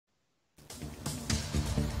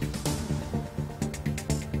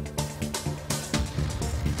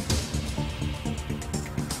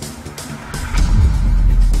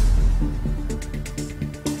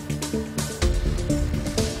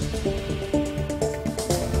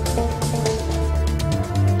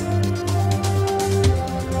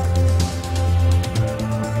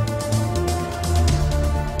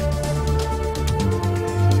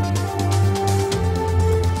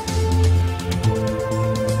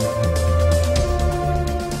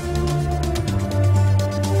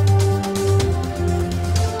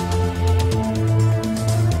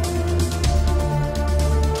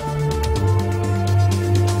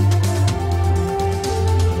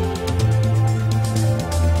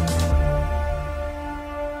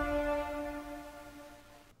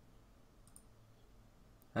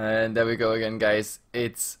And there we go again, guys.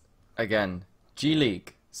 It's, again, G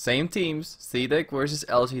League. Same teams, CDEC versus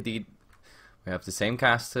LGD. We have the same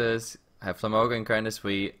casters, Heflamoke and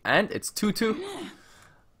GrandisV, and it's 2-2.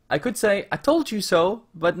 I could say, I told you so,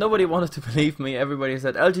 but nobody wanted to believe me. Everybody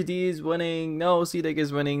said, LGD is winning, no, CDEC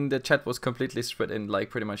is winning. The chat was completely split in like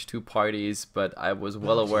pretty much two parties, but I was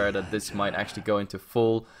well aware that this might actually go into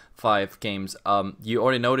full 5 games. You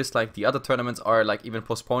already noticed like the other tournaments are like even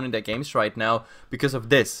postponing their games right now because of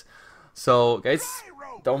this. So guys,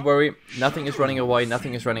 don't worry, nothing is running away,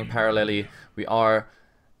 nothing is running parallelly. We are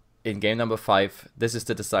in game number 5. This is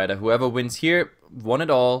the decider. Whoever wins here won it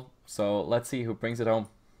all. So let's see who brings it home.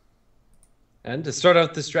 And to start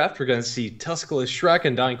out this draft, we're going to see Tuskless Shrek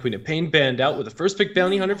and Dying Queen of Pain banned out with a first pick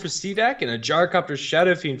Bounty Hunter for CDEC and a Gyrocopter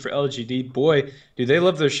Shadow Fiend for LGD. Boy, do they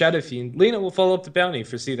love their Shadow Fiend. Lena will follow up the Bounty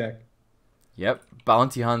for CDEC. Yep,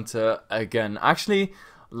 Bounty Hunter again. Actually,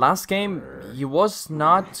 last game, he was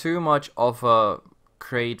not too much of a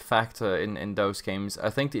great factor in those games.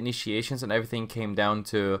 I think the initiations and everything came down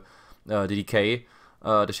to the decay.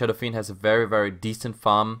 The Shadow Fiend has a very, very decent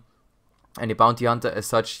farm. And the Bounty Hunter as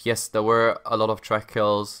such, yes, there were a lot of track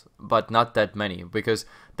kills, but not that many, because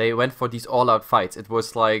they went for these all-out fights. It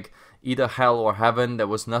was like either hell or heaven, there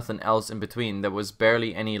was nothing else in between. There was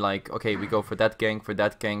barely any like, okay, we go for that gang, for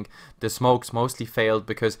that gang. The smokes mostly failed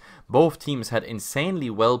because both teams had insanely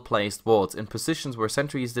well-placed wards in positions where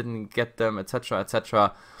sentries didn't get them, etc,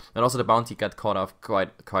 etc. And also the Bounty got caught off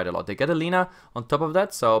quite a lot. They get a Lina on top of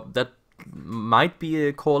that, so that might be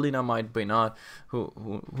a core Lina, might be not.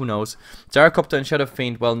 Who knows? Gyrocopter and Shadow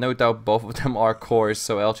Fiend, well, no doubt both of them are cores,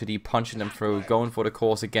 so LGD punching them through, going for the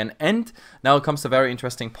cores again. And now comes the very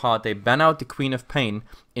interesting part. They ban out the Queen of Pain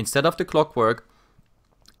instead of the Clockwork,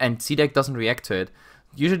 and CDEC doesn't react to it.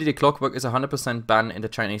 Usually the Clockwork is 100% ban in the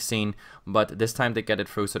Chinese scene, but this time they get it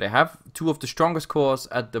through. So they have 2 of the strongest cores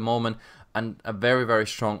at the moment and a very, very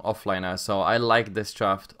strong offliner. So I like this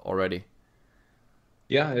draft already.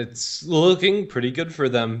 Yeah, it's looking pretty good for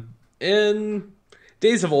them. In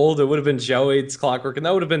days of old, it would have been Xiao Clockwork, and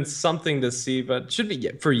that would have been something to see, but it should be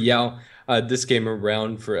for Yao this game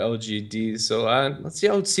around for LGD. So let's see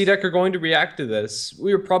how CDEC are going to react to this.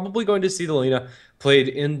 We are probably going to see the Lina played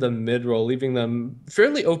in the mid role, leaving them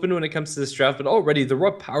fairly open when it comes to this draft, but already the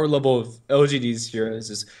raw power level of LGD's heroes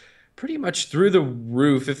is pretty much through the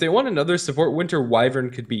roof. If they want another support, Winter Wyvern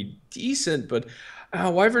could be decent, but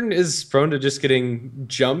Wyvern is prone to just getting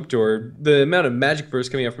jumped, or the amount of magic burst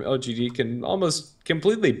coming out from LGD can almost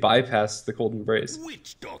completely bypass the Cold Embrace.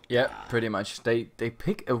 Yeah, pretty much. They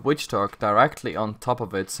pick a Witch Talk directly on top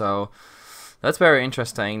of it, so that's very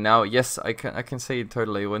interesting. Now, yes, I can say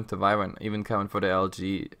totally Winter Wyvern, even coming for the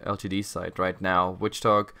LGD side right now. Witch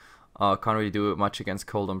Talk can't really do much against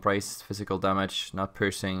Cold Embrace, physical damage, not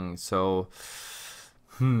piercing, so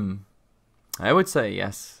I would say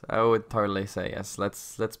yes. I would totally say yes.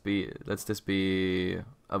 Let's this be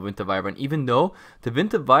a Winter Wyvern. Even though the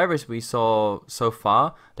Winter Wyverns we saw so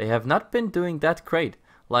far, they have not been doing that great.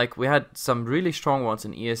 Like we had some really strong ones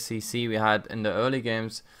in ESCC. We had in the early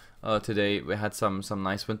games today. We had some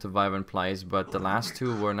nice Winter Wyvern plays, but the last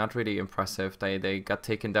 2 were not really impressive. They got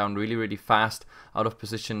taken down really fast out of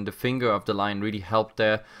position. The finger of the line really helped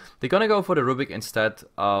there. They're gonna go for the Rubik instead,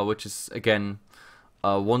 which is again.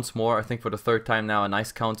 Once more, I think for the 3rd time now, a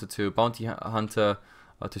nice counter to Bounty Hunter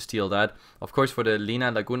to steal that. Of course, for the Lina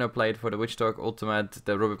Laguna played for the Witch Dog ultimate,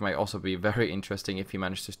 the Rubik might also be very interesting if he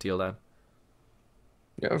managed to steal that.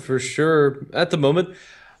 Yeah, for sure. At the moment,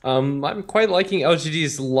 I'm quite liking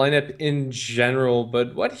LGD's lineup in general,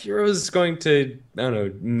 but what hero is going to, I don't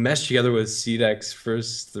know, mesh together with CDEC's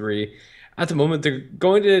first 3? At the moment, they're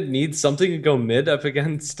going to need something to go mid up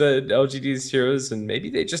against LGD's heroes, and maybe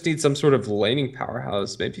they just need some sort of laning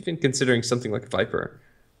powerhouse, maybe even considering something like Viper.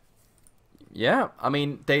 Yeah, I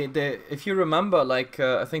mean, they if you remember, like,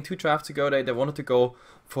 I think 2 drafts ago, they wanted to go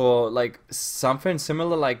for, like, something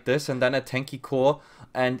similar like this, and then a tanky core,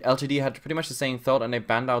 and LGD had pretty much the same thought, and they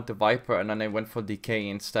banned out the Viper, and then they went for Decay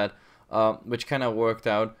instead, which kind of worked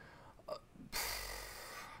out.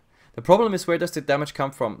 The problem is, where does the damage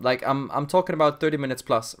come from? Like, I'm talking about 30 minutes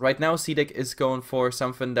plus. Right now, CDEC is going for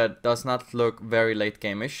something that does not look very late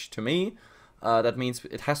game-ish to me. That means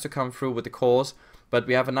it has to come through with the cores. But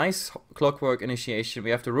we have a nice Clockwork initiation.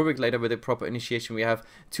 We have the Rubik later with a proper initiation. We have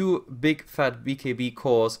 2 big fat BKB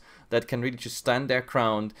cores that can really just stand their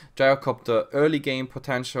ground. Gyrocopter, early game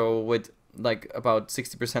potential with like about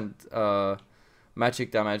 60%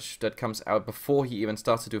 magic damage that comes out before he even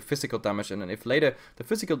starts to do physical damage, and then if later the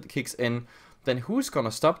physical kicks in, then who's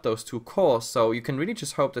gonna stop those two cores? So you can really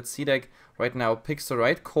just hope that CDEC right now picks the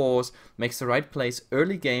right cores, makes the right plays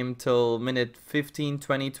early game till minute 15,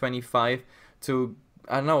 20, 25 to,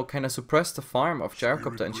 I don't know, kind of suppress the farm of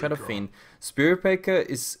Gyrocopter and Shadow Fiend. Spirit Breaker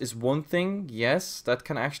is one thing, yes, that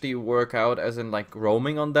can actually work out as in like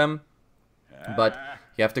roaming on them, but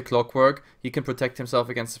you have the Clockwork. He can protect himself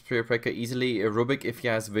against Spirit Breaker easily. Rubik, if he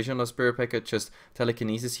has vision of Spirit Breaker, just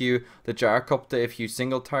telekinesis you. The Gyrocopter, if you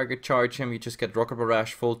single target charge him, you just get Rocket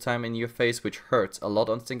Barrage full time in your face, which hurts a lot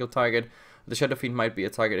on single target. The Shadow Fiend might be a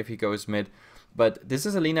target if he goes mid. But this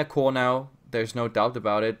is a Lina core now, there's no doubt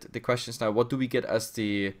about it. The question is now, what do we get as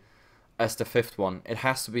the fifth one? It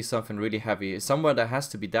has to be something really heavy, somewhere that has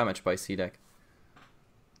to be damaged by CDEC.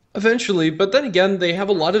 Eventually, but then again, they have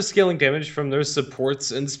a lot of scaling damage from their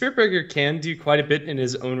supports, and Spirit Breaker can do quite a bit in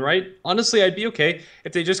his own right. Honestly, I'd be okay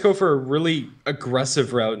if they just go for a really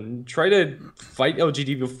aggressive route and try to fight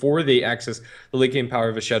LGD before they access the late game power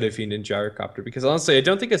of a Shadow Fiend and Gyrocopter, because honestly, I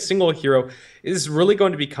don't think a single hero is really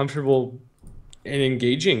going to be comfortable and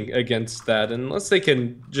engaging against that unless they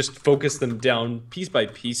can just focus them down piece by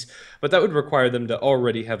piece, but that would require them to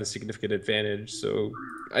already have a significant advantage. So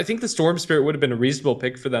I think the Storm Spirit would have been a reasonable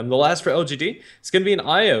pick for them. The last for LGD is going to be an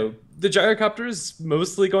IO. The Gyrocopter is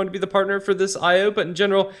mostly going to be the partner for this IO, but in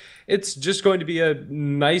general it's just going to be a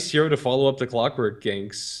nice hero to follow up the Clockwork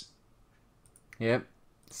ganks. Yep,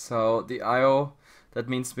 so the IO, that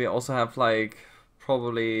means we also have like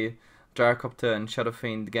probably Gyrocopter and Shadow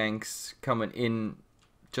Fiend ganks coming in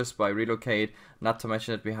just by relocate. Not to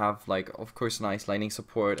mention that we have, like, of course, nice laning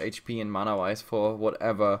support, HP and mana wise for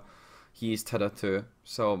whatever he's tethered to.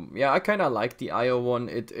 So yeah, I kind of like the IO one.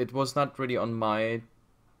 It was not really on my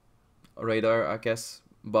radar, I guess,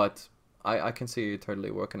 but I can see it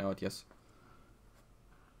totally working out. Yes.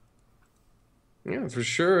 Yeah, for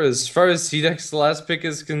sure. As far as CDEC's last pick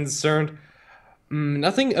is concerned,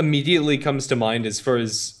 nothing immediately comes to mind as far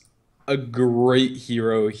as a great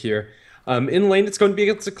hero here. In lane, it's going to be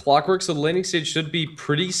against the Clockwork, so the laning stage should be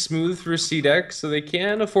pretty smooth for CDEC, so they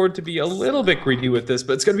can afford to be a little bit greedy with this,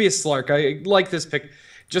 but it's going to be a Slark. I like this pick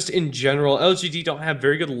just in general. LGD don't have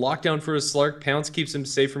very good lockdown for a Slark. Pounce keeps him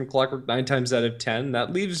safe from Clockwork 9 times out of 10.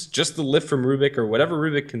 That leaves just the lift from Rubik or whatever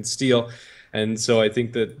Rubik can steal. And so I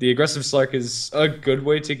think that the aggressive Slark is a good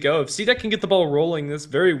way to go. If CDEC can get the ball rolling, this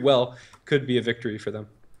very well could be a victory for them.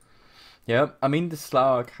 Yeah, I mean, the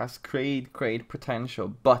Slark has great potential,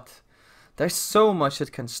 but there's so much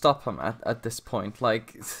that can stop him at this point.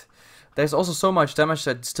 Like, there's also so much damage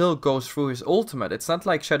that still goes through his ultimate. It's not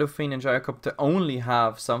like Shadow Fiend and Gyrocopter only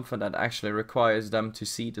have something that actually requires them to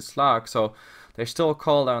see the Slark. So there's still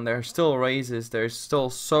cooldown, there's still raises, there's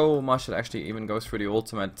still so much that actually even goes through the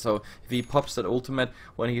ultimate. So if he pops that ultimate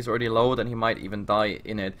when he's already low, then he might even die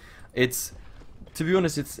in it. To be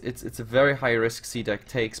honest, it's a very high risk CDEC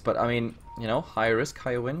takes, but I mean, you know, high risk,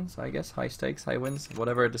 high wins, I guess, high stakes, high wins,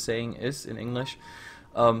 whatever the saying is in English.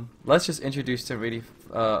 Let's just introduce them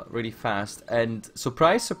really fast. And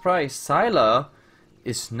surprise, surprise, Sylar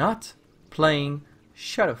is not playing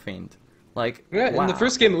Shadow Fiend. Like, yeah, wow. In the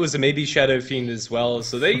first game it was a maybe Shadow Fiend as well,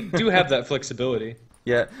 so they do have that flexibility.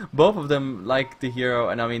 Yeah, both of them like the hero,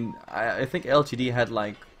 and I mean, I think LGD had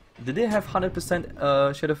like, did they have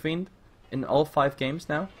 100% Shadow Fiend in all 5 games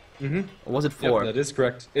now? Mm-hmm. Or was it 4? Yep, that is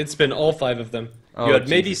correct. It's been all 5 of them. Oh, you had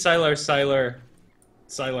maybe Sylar,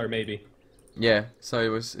 maybe. Yeah,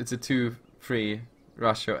 so it's a 2-3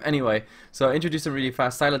 ratio. Anyway, so introduce them really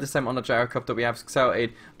fast. Sylar this time on the Gyrocopter. We have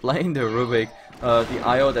 608 playing the Rubik. The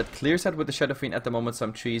IO that clears out with the Shadow Fiend at the moment.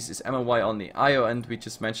 Some trees is MLY on the IO, and we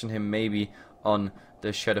just mentioned him maybe on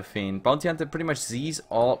the Shadow Fiend. Bounty Hunter pretty much sees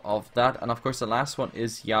all of that, and of course the last one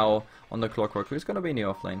is Yao on the Clockwork, who's going to be in the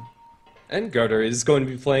offlane. And Garter is going to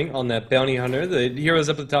be playing on that Bounty Hunter. The heroes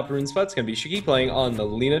up at the top of rune spot. It's going to be Shiki playing on the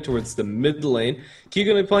Lina towards the mid lane. Q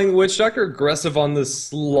going to be playing the Witch Doctor, aggressive on the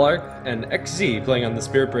Slark, and XZ playing on the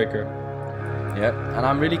Spirit Breaker. Yep, and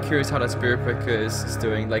I'm really curious how that Spirit Breaker is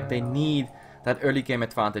doing. Like, they need that early game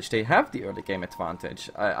advantage. They have the early game advantage,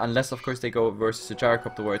 unless of course they go versus the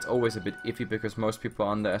Gyrocopter, where it's always a bit iffy because most people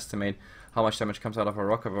underestimate how much damage comes out of a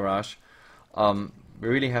Rocket Barrage. We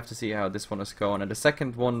really have to see how this one is going. And the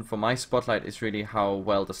second one for my spotlight is really how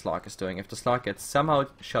well the Slark is doing. If the Slark gets somehow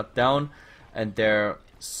shut down and their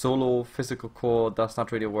solo physical core does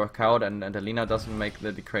not really work out, and the Lina doesn't make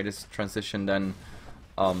the greatest transition, then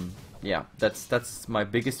yeah, that's my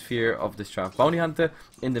biggest fear of this draft. Bounty Hunter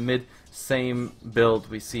in the mid, same build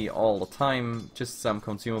we see all the time, just some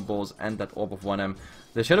consumables and that Orb of 1M.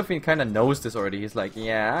 The Shadow Fiend kind of knows this already. He's like,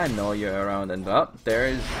 yeah, I know you're around, and there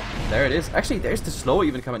it is. Actually, there's the slow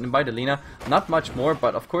even coming in by the Lina. Not much more,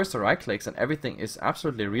 but of course the right clicks and everything is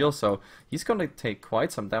absolutely real. So he's gonna take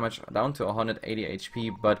quite some damage, down to 180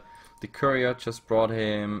 HP. But the courier just brought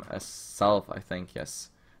him a salve, I think, yes.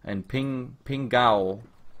 And Pingao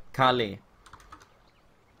Kale.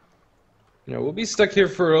 Yeah, we'll be stuck here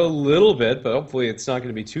for a little bit, but hopefully it's not going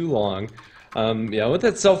to be too long. Yeah, with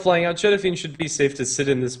that self flying out, Shadow Fiend should be safe to sit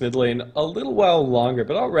in this mid lane a little while longer,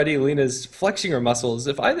 but already Lina's flexing her muscles.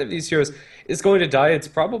 If either of these heroes is going to die, it's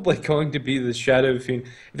probably going to be the Shadow Fiend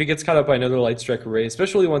if he gets caught up by another Light Strike array,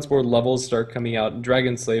 especially once more levels start coming out, and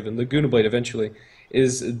Dragon Slave and Laguna Blade eventually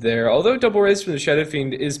is there. Although Double Raise from the Shadow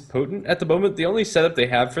Fiend is potent at the moment, the only setup they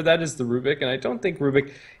have for that is the Rubik, and I don't think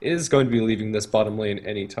Rubik is going to be leaving this bottom lane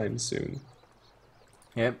anytime soon.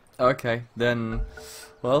 Yep, okay, then,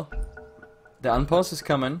 well, the Unpause is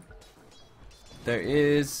coming. There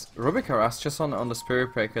is Rubik Harass just on the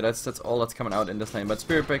Spirit Breaker. That's all that's coming out in this lane. But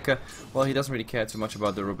Spirit Breaker, well, he doesn't really care too much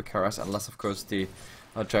about the Rubik Harass, unless of course the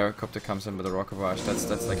Gyrocopter comes in with a Rocket Barrage.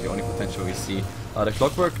 That's like the only potential we see. The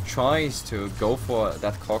Clockwork tries to go for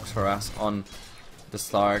that Cox Harass on the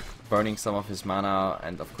Slark, burning some of his mana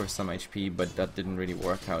and of course some HP, but that didn't really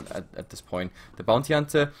work out at this point. The Bounty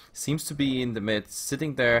Hunter seems to be in the mid,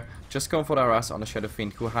 sitting there, just going for the harass on the Shadow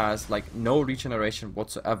Fiend, who has like no regeneration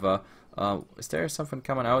whatsoever. Is there something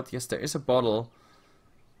coming out? Yes, there is a bottle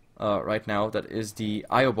right now. That is the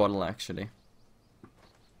IO bottle, actually.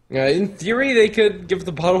 In theory, they could give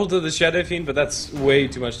the bottle to the Shadow Fiend, but that's way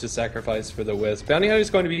too much to sacrifice for the Wisp. Bounty Hunter is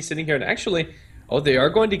going to be sitting here, and actually, oh, they are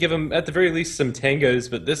going to give him, at the very least, some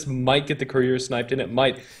tangos, but this might get the courier sniped, and it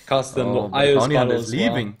might cost them the IO's bottle as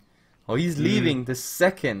leaving. Well. Oh, he's leaving the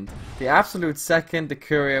absolute second the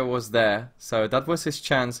courier was there. So that was his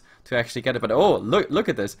chance to actually get it. But oh, look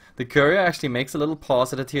at this. The courier actually makes a little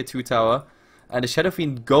pause at the tier 2 tower, and the Shadow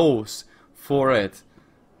Fiend goes for it.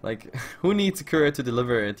 Like, who needs a courier to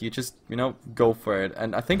deliver it? You just, you know, go for it.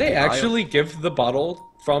 And I think they actually give the bottle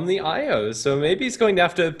from the IO, so maybe he's going to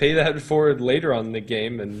have to pay that forward later on in the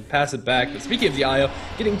game and pass it back. But speaking of the IO,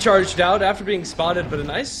 getting charged out after being spotted, but a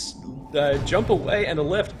nice jump away and a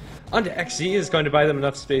lift onto XE is going to buy them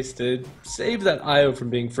enough space to save that IO from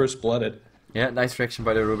being first blooded. Yeah, nice reaction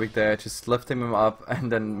by the Rubik there, just lifting him up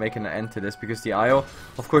and then making an end to this, because the IO,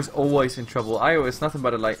 of course, always in trouble. IO is nothing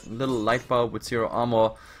but a little light bulb with 0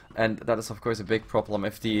 armor, and that is of course a big problem.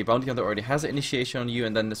 If the Bounty Hunter already has an initiation on you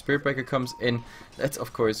and then the Spirit Breaker comes in, that's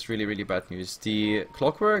of course really, really bad news. The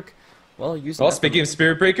Clockwork, well, speaking of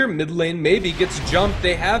Spirit Breaker, mid lane maybe gets jumped.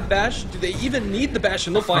 They have Bash. Do they even need the Bash?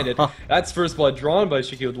 And they'll find it. That's first blood drawn by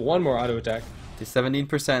Shiki with one more auto attack. The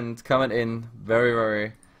 17% coming in, very,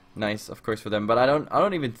 very nice, of course, for them. But I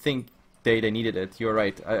don't even think they needed it. You're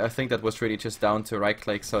right. I think that was really just down to right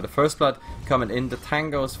click. So the first blood coming in, the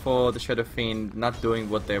tangos for the Shadow Fiend not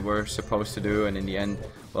doing what they were supposed to do, and in the end,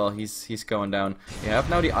 well, he's going down. You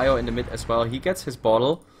have now the IO in the mid as well. He gets his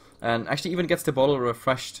bottle, and actually even gets the bottle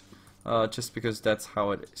refreshed, just because that's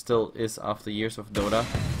how it still is after years of Dota,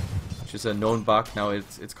 which is a known bug. Now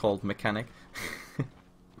it's called mechanic.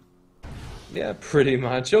 Yeah, pretty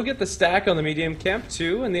much. You'll get the stack on the medium camp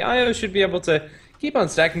too, and the IO should be able to keep on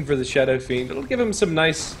stacking for the Shadow Fiend. It'll give him some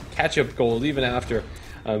nice catch-up gold even after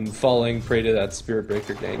falling prey to that Spirit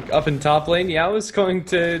Breaker gank. Up in top lane, Yao is going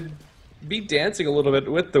to be dancing a little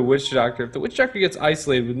bit with the Witch Doctor. If the Witch Doctor gets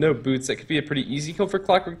isolated with no boots, that could be a pretty easy kill for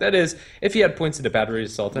Clockwork. That is, if he had points into Battery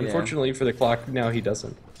Assault. Unfortunately for the Clock, now he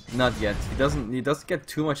doesn't. Not yet. He doesn't get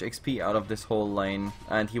too much XP out of this whole lane,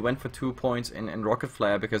 and he went for 2 points in Rocket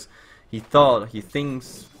Flare because he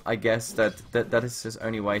thinks, I guess, that is his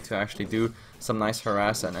only way to actually do some nice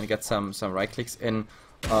harass and get some right clicks in.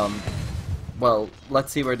 Well,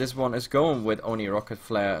 let's see where this one is going with only Rocket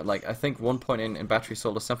Flare. Like, I think 1 point in Battery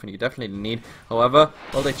Assault is something you definitely need. However,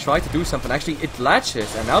 well, they try to do something. Actually, it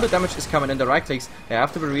latches, and now the damage is coming in. The right clicks, they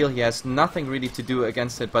have to be real. He has nothing really to do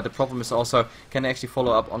against it, but the problem is also, can they actually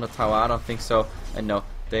follow up on the tower? I don't think so. And no,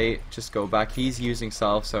 they just go back. He's using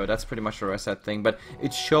Salve, so that's pretty much a reset thing. But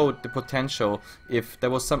it showed the potential. If there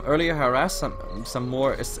was some earlier harass, some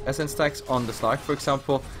more essence stacks on the Slark, for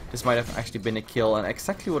example, this might have actually been a kill, and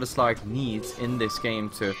exactly what the Slark needs in this game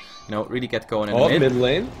to, you know, really get going in the mid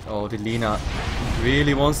lane. Oh, the Lina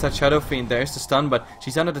really wants that Shadow Fiend. There's the stun, but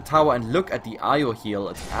she's under the tower, and look at the IO heal.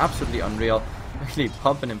 It's absolutely unreal. Actually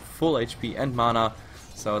pumping him full HP and mana.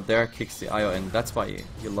 So there kicks the IO in. That's why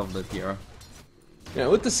you love that hero. Yeah,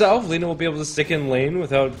 with the salve, Lina will be able to stick in lane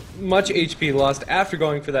without much HP lost after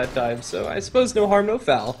going for that dive, so I suppose no harm, no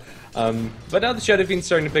foul. But now the Shadow Fiend's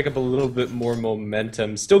starting to pick up a little bit more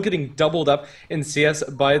momentum. Still getting doubled up in CS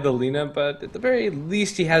by the Lina, but at the very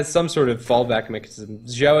least he has some sort of fallback mechanism.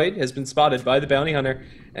 Xiao has been spotted by the Bounty Hunter,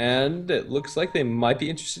 and it looks like they might be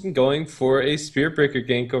interested in going for a Spirit Breaker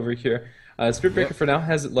gank over here. Spirit Breaker for now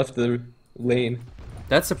hasn't left the lane.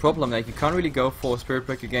 That's the problem, like you can't really go for Spirit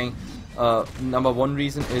Breaker gank. Number one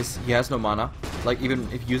reason is he has no mana. Like even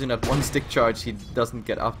if using that one stick charge, he doesn't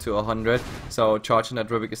get up to 100. So charging that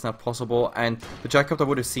Rubik is not possible. And the Gyrocopter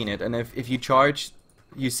would have seen it. And if you charge,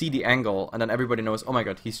 you see the angle, and then everybody knows, oh my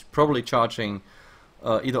god, he's probably charging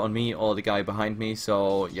either on me or the guy behind me.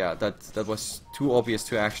 So yeah, that was too obvious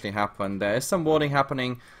to actually happen. There is some warding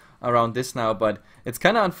happening around this now, but it's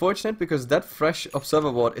kind of unfortunate because that fresh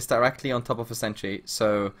observer ward is directly on top of a sentry,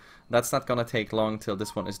 so that's not gonna take long till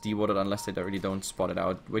this one is dewarded unless they really don't spot it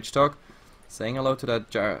out. Witch Dog saying hello to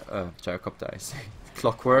that Gyrocopter, I say.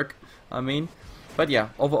 Clockwork, I mean. But yeah,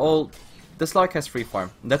 overall this Lark has free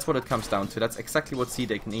farm. That's what it comes down to. That's exactly what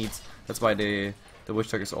CDEC needs. That's why the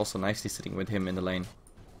Witch Dog is also nicely sitting with him in the lane.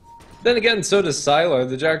 Then again, so does Sylar.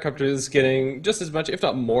 The Gyrocopter is getting just as much, if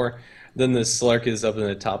not more, than the Slark is up in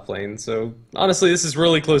the top lane. So honestly, this is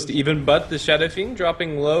really close to even, but the Shadow Fiend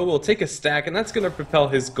dropping low will take a stack, and that's going to propel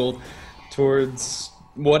his gold towards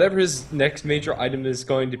whatever his next major item is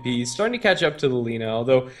going to be. He's starting to catch up to the Lina,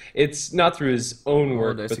 although it's not through his own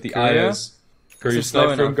work, but the IOs. Courier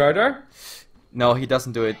snipe from Gardar? No, he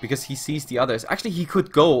doesn't do it because he sees the others. Actually, he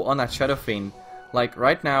could go on that Shadow Fiend. Like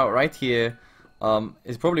right now, right here,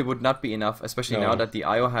 it probably would not be enough, especially now that the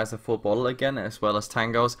IO has a full bottle again, as well as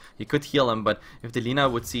Tangos. He could heal him, but if the Lina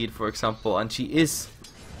would see it, for example, and she is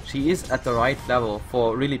at the right level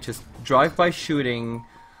for really just drive-by shooting,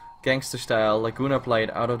 gangster style, Laguna Blade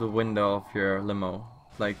out of the window of your limo,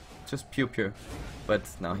 like just pew pew. But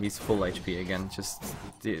now he's full HP again. Just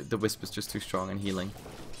the Wisp is just too strong and healing.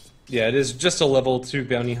 Yeah, it is just a level 2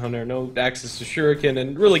 bounty hunter, no access to shuriken,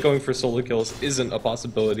 and really going for solo kills isn't a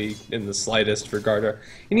possibility in the slightest for Gardar.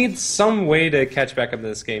 He needs some way to catch back up in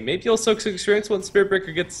this game. Maybe he'll soak some experience once Spirit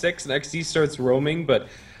Breaker gets 6 and XD starts roaming, but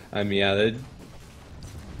yeah, the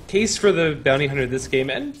case for the bounty hunter this game,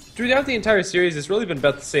 and throughout the entire series, has really been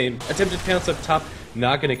about the same. Attempted pounce up top,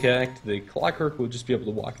 not going to connect. The Clockwork will just be able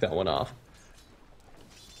to walk that one off.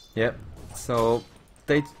 Yep, so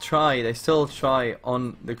they still try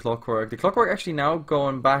on the Clockwork. The Clockwork actually now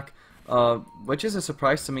going back, which is a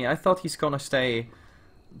surprise to me. I thought he's gonna stay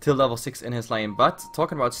till level 6 in his lane, but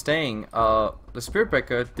talking about staying, the Spirit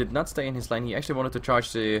Breaker did not stay in his lane. He actually wanted to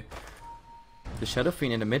charge the Shadow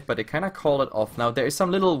Fiend in the mid, but they kind of call it off. Now there is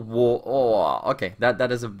some little war. Oh, okay,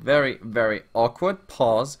 that is a very, very awkward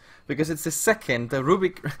pause, because it's the second the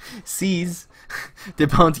Rubik sees the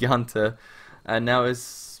Bounty Hunter, and now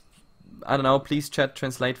is, I don't know, please chat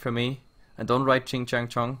translate for me. And don't write Ching Chang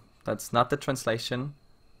Chong. That's not the translation.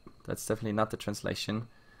 That's definitely not the translation.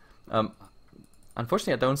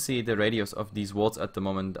 Unfortunately, I don't see the radios of these wards at the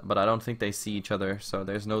moment, but I don't think they see each other, so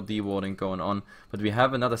there's no de-warding going on. But we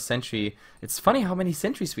have another sentry. It's funny how many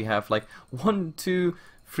sentries we have. Like 1, 2,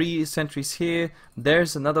 3 sentries here.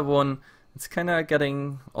 There's another one. It's kind of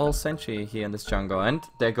getting all sentry here in this jungle. And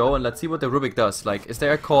there go, and let's see what the Rubik does. Like, is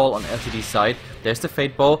there a call on LGD's side? There's the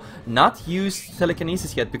Fate Bow. Not used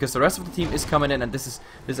telekinesis yet, because the rest of the team is coming in, and this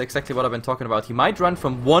is exactly what I've been talking about. He might run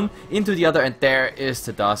from one into the other, and there is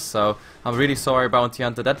the dust. So I'm really sorry, Bounty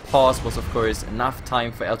Hunter. That pause was, of course, enough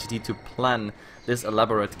time for LGD to plan this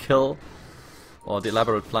elaborate kill. Or the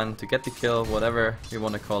elaborate plan to get the kill, whatever you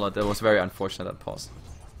want to call it. That was very unfortunate, that pause.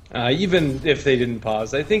 Even if they didn't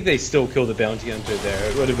pause, I think they still killed the bounty hunter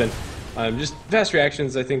there. It would have been just fast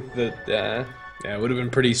reactions. I think that yeah, it would have been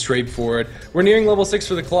pretty straightforward. We're nearing level 6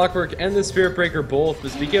 for the Clockwork and the Spirit Breaker both. But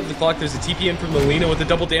speaking of the Clock, there's a TP in from the Lina with the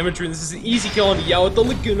double damage rune. This is an easy kill on the Yao with the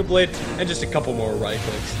Laguna Blade and just a couple more right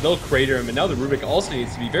clicks. They'll crater him, and now the Rubik also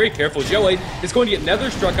needs to be very careful. Xiao is going to get Nether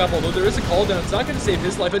struck up, although there is a call down. It's not going to save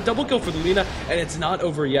his life. A double kill for the Lina, and it's not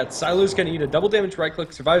over yet. Silo's going to eat a double damage right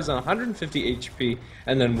click, survives on 150 HP,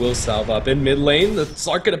 and then will salve up. In mid lane, the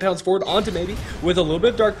Slark going to pounce forward onto maybe with a little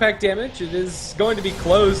bit of Dark Pact damage. It is going to be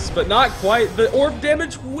close, but not quite. The orb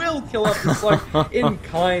damage will kill up the Slark in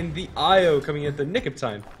kind. The IO coming at the nick of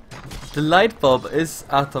time. The light bulb is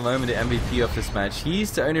at the moment the MVP of this match.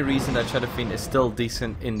 He's the only reason that Shadowfiend is still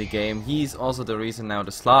decent in the game. He's also the reason now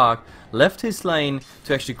the Slug left his lane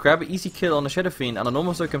to actually grab an easy kill on the Shadowfiend. Under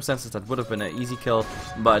normal circumstances that would have been an easy kill,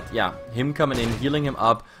 but yeah, him coming in, healing him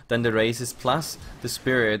up, then the Razes plus the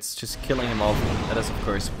Spirits just killing him off. That is of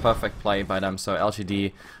course perfect play by them. So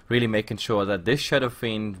LGD really making sure that this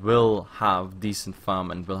Shadowfiend will have decent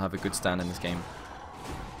farm and will have a good stand in this game.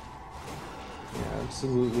 Yeah,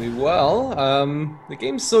 absolutely. Well, the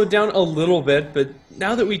game's slowed down a little bit, but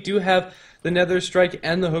now that we do have the Nether Strike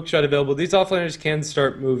and the hookshot available, these offliners can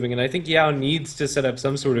start moving, and I think Yao needs to set up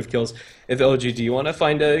some sort of kills if LGD want to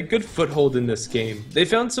find a good foothold in this game. They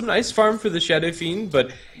found some nice farm for the Shadowfiend,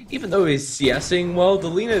 but even though he's CSing well, the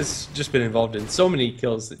Lena's just been involved in so many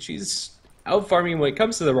kills that she's out farming when it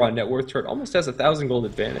comes to the raw net worth chart, almost has 1,000 gold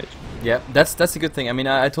advantage. Yeah, that's a good thing. I mean,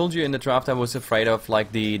 I told you in the draft I was afraid of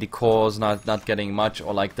like the cores not getting much,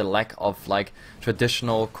 or like the lack of like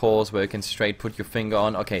traditional cores where you can straight put your finger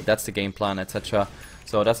on. Okay, that's the game plan, etc.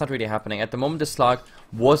 So that's not really happening at the moment. The Slug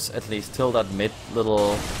was at least till that mid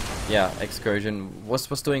little excursion was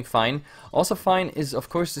doing fine. Also fine is of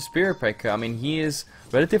course the Spirit Breaker. I mean, he is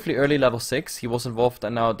relatively early level 6. He was involved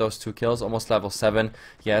in now those 2 kills, almost level 7.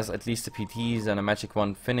 He has at least the PTs and a magic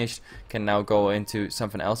one finished. Can now go into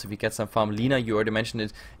something else if he gets some farm. Lina, you already mentioned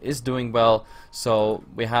it, is doing well. So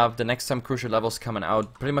we have the next some crucial levels coming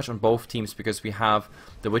out pretty much on both teams, because we have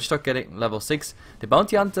the Witch Dog getting level 6. The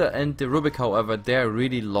Bounty Hunter and the Rubik, however, they're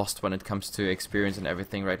really lost when it comes to experience and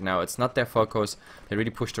everything right now. It's not their focus. They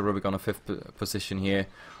really pushed the Rubik on a 5th position here,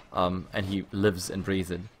 and he lives and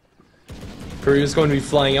breathes it. Courier is going to be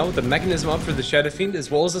flying out with the mechanism up for the Shadowfiend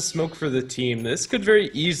as well as a smoke for the team. This could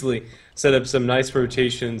very easily set up some nice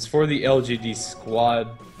rotations for the LGD squad.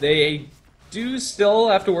 They do still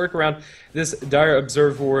have to work around this dire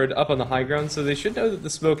observe ward up on the high ground, so they should know that the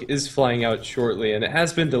smoke is flying out shortly, and it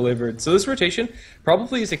has been delivered. So this rotation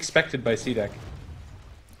probably is expected by CDEC.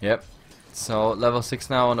 Yep. So level 6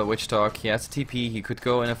 now on the Witch Dog. He has a TP. He could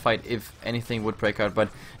go in a fight if anything would break out. But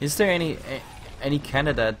is there any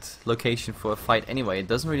candidate location for a fight anyway? It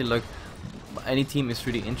doesn't really look any team is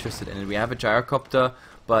really interested in it. We have a gyrocopter,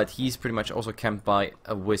 but he's pretty much also camped by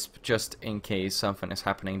a Wisp just in case something is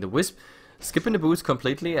happening. The Wisp skipping the boots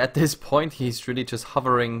completely at this point. He's really just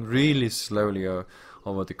hovering really slowly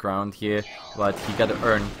over the ground here, but he got to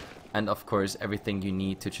earn, and of course everything you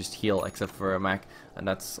need to just heal except for a mech, and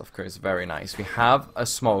that's of course very nice. We have a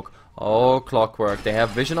smoke. Oh, Clockwork, they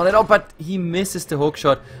have vision on it. Oh, but he misses the hook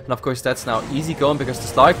shot, and of course that's now easy going because the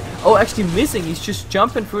Slug, oh, actually missing. He's just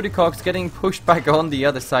jumping through the cogs, getting pushed back on the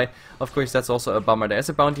other side. Of course that's also a bummer. There's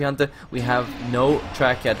a Bounty Hunter. We have no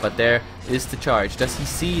track yet, but there is the charge. Does he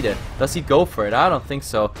see that? Does he go for it? I don't think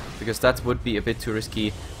so, because that would be a bit too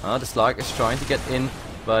risky. The Slug is trying to get in,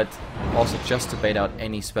 but also just to bait out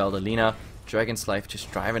any spell. The Lina, Dragon's Life just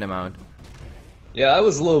driving him out. Yeah, that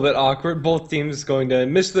was a little bit awkward. Both teams going to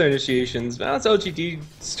miss their initiations. Now it's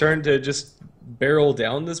LGD's turn to just barrel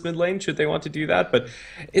down this mid lane, should they want to do that. But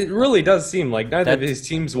it really does seem like neither of his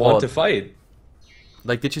teams want to fight.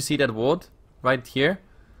 Like, did you see that ward right here?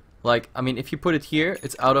 Like, I mean, if you put it here,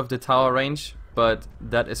 it's out of the tower range, but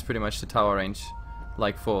that is pretty much the tower range,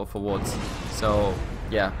 like for wards. So,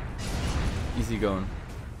 yeah, easy going.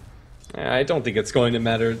 I don't think it's going to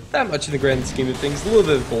matter that much in the grand scheme of things. A little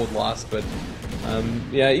bit of gold lost, but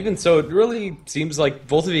yeah, even so, it really seems like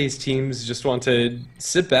both of these teams just want to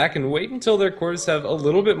sit back and wait until their cores have a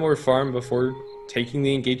little bit more farm before taking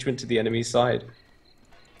the engagement to the enemy side.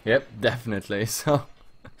 Yep, definitely. So,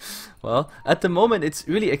 well, at the moment, it's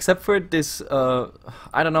really, except for this,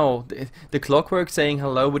 I don't know, the Clockwork saying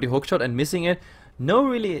hello with the hookshot and missing it, not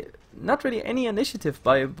really any initiative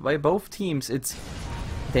by both teams.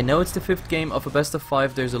 They know it's the 5th game of a best of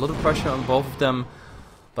 5. There's a lot of pressure on both of them.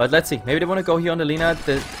 But let's see. Maybe they want to go here on the Lina.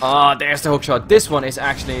 There's the hookshot. This one is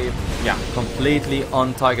actually, yeah, completely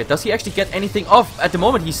on target. Does he actually get anything off? At the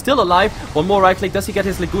moment, he's still alive. One more right click. Does he get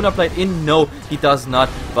his Laguna Blade in? No, he does not.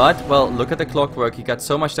 But, well, look at the Clockwork. He got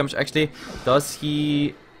so much damage. Actually, does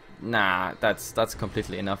he... Nah, that's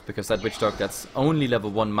completely enough, because that Witch Dog, that's only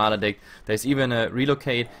level 1 Maledict. There's even a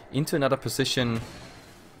relocate into another position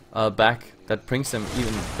back that brings them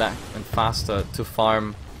even back and faster to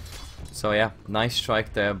farm. So yeah, nice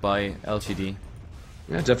strike there by LGD.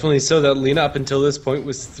 Yeah, definitely so. That Lina up until this point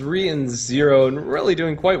was 3-0 and really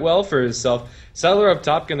doing quite well for herself. Siler up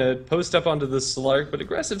top gonna post up onto the Slark, but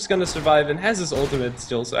Aggressive's gonna survive and has his ultimate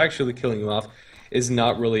still, so actually killing him off is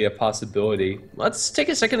not really a possibility. Let's take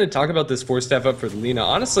a second to talk about this 4-staff up for the Lina.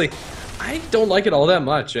 Honestly, I don't like it all that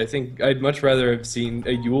much. I think I'd much rather have seen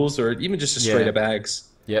a Yules or even just a straight up Ags.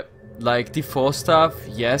 Yep, Like the 4-staff,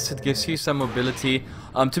 yes, it gives you some mobility.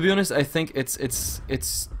 To be honest, I think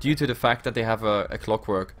it's due to the fact that they have a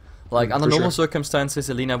clockwork. Like under normal circumstances,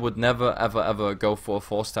 Alina would never ever go for a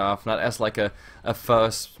 4-staff, not as like a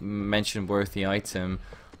first mention worthy item.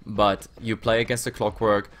 But you play against the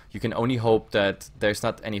clockwork, you can only hope that there's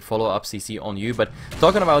not any follow-up CC on you. But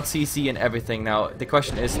talking about CC and everything now, the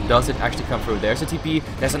question is, does it actually come through? There's a TP,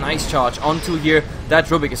 there's a nice charge onto here, that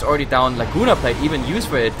Rubik is already down, Laguna played even used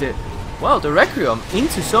for it. Well, the Requiem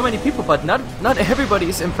into so many people, but not everybody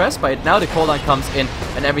is impressed by it. Now the cooldown comes in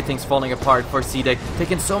and everything's falling apart for CDEC,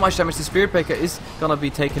 taking so much damage. The Spirit Breaker is gonna be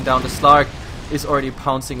taken down, the Slark is already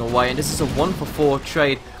pouncing away, and this is a 1-for-4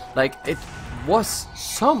 trade. Like, it was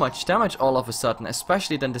so much damage all of a sudden,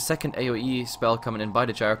 especially then the second AoE spell coming in by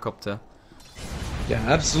the Gyrocopter. Yeah,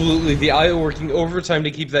 absolutely. The IO working overtime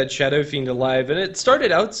to keep that Shadow Fiend alive, and it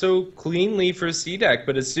started out so cleanly for CDEC,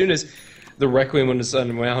 but as soon as the Requiem was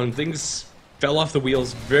unwound, things fell off the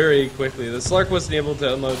wheels very quickly. The Slark wasn't able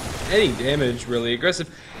to unload any damage, really. Aggressive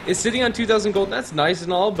is sitting on 2,000 gold, that's nice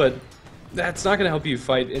and all, but that's not going to help you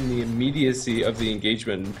fight in the immediacy of the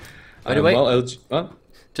engagement. By the way, well,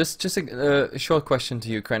 Just a short question to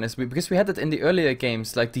you, Grandis, because we had that in the earlier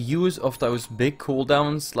games, like the use of those big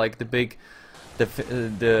cooldowns, like the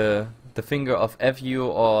finger of FU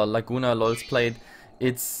or Laguna LOL's played.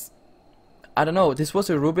 It's, I don't know, this was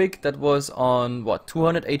a Rubik that was on what,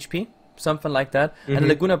 200 HP, something like that, and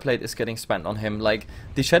Laguna Plate is getting spent on him. Like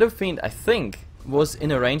the Shadow Fiend, I think, was in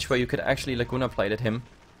a range where you could actually Laguna Plate at him,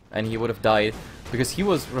 and he would have died, because he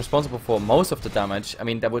was responsible for most of the damage. I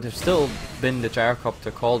mean, that would have still been the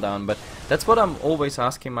Gyrocopter cooldown, but that's what I'm always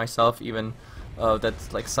asking myself, even, that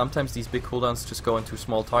like sometimes these big cooldowns just go into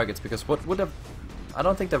small targets, because what would have... I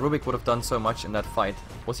don't think that Rubik would have done so much in that fight.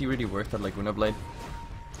 Was he really worth that Laguna Blade?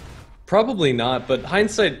 Probably not, but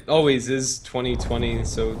hindsight always is 2020,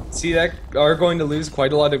 so CDEC are going to lose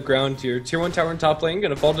quite a lot of ground here. Tier 1 tower in top lane,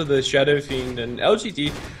 going to fall to the Shadow Fiend, and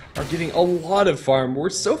LGD are getting a lot of farm. We're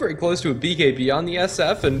so very close to a BKB on the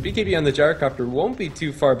SF, and BKB on the Gyrocopter won't be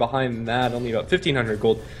too far behind that, only about 1,500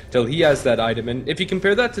 gold till he has that item. And if you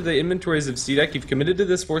compare that to the inventories of CDEC, you've committed to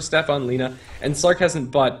this 4-staff on Lina, and Slark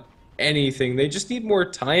hasn't bought anything. They just need more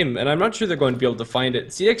time, and I'm not sure they're going to be able to find it.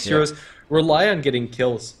 CDEC heroes rely on getting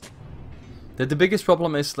kills. The biggest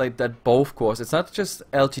problem is like that both cores. It's not just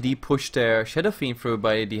LGD pushed their Shadow Fiend through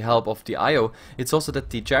by the help of the IO. It's also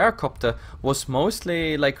that the Gyrocopter was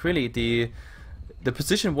mostly like really the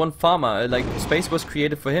position 1 farmer. Like space was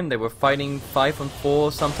created for him. They were fighting 5 on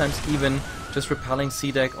 4, sometimes even just repelling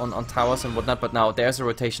CDEC on towers and whatnot. But now there's a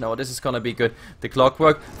rotation. Oh, this is gonna be good. The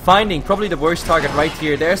Clockwork finding probably the worst target right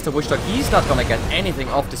here. There's the Witchdog. He's not gonna get anything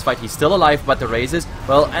off this fight. He's still alive, but the raises,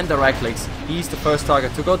 well, and the right clicks. He's the first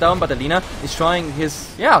target to go down, but Alina is trying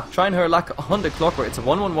trying her luck on the Clockwork. It's a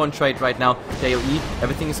 1-1-1 trade right now. The AoE,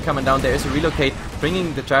 everything is coming down. There is a relocate,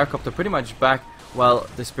 bringing the Gyrocopter pretty much back. While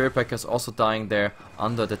the Spirit Breaker is also dying there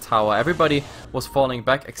under the tower. Everybody was falling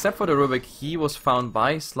back except for the Rubik. He was found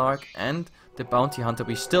by Slark and the Bounty Hunter.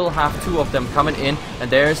 We still have 2 of them coming in,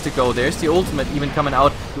 and there's the go. There's the ultimate even coming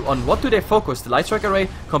out. On what do they focus? The Light Strike Array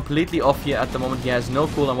completely off here at the moment. He has no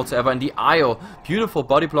cooldown whatsoever, and the IO, beautiful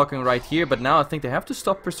body blocking right here. But now I think they have to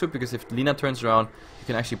stop pursuit, because if Lina turns around, you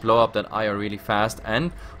can actually blow up that IO really fast.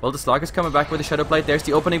 And well, the Slark is coming back with the Shadow Blade. There's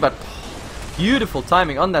the opening, but beautiful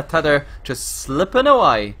timing on that tether, just slipping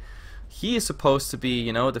away. He is supposed to be,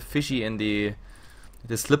 you know, the fishy in the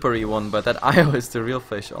slippery one, but that IO is the real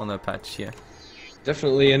fish on the patch here.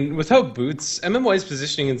 Definitely, and without boots, MMY's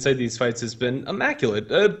positioning inside these fights has been immaculate.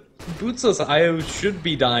 Bootsless IO should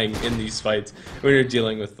be dying in these fights when you're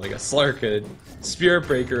dealing with like a Slark, a Spirit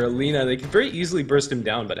Breaker, a Lina. They can very easily burst him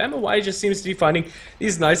down, but MMY just seems to be finding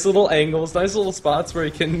these nice little angles, nice little spots where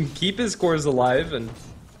he can keep his cores alive, and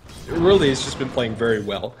really has just been playing very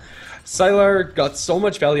well. Sylar got so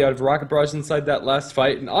much value out of Rocket Barrage inside that last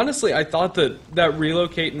fight, and honestly I thought that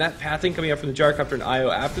relocate and that pathing coming up from the Gyrocopter and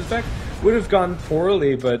IO after the fact would have gone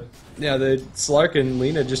poorly, but yeah, the Slark and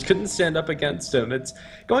Lina just couldn't stand up against him. It's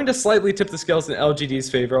going to slightly tip the scales in LGD's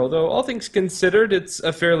favor, although all things considered it's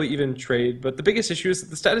a fairly even trade. But the biggest issue is that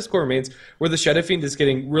the status quo remains where the Shadow Fiend is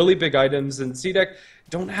getting really big items, and CDEC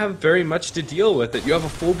don't have very much to deal with it. You have a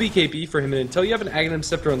full BKB for him, and until you have an Aghanim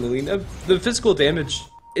Scepter on the Lina, the physical damage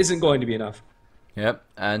isn't going to be enough. Yep,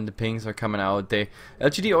 and the pings are coming out.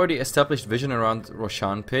 LGD already established vision around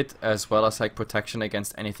Roshan Pit, as well as like protection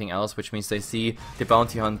against anything else, which means they see the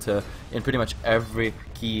bounty hunter in pretty much every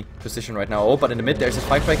key position right now. Oh, but in the mid there's a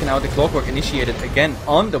fight breaking out. The clockwork initiated again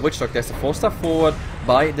on the Witchdog. There's a 4-star forward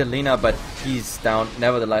by the Lina, but he's down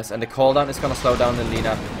nevertheless, and the cooldown is gonna slow down the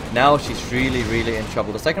Lina. Now she's really in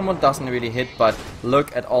trouble. The second one doesn't really hit, but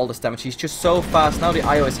look at all this damage. He's just so fast. Now the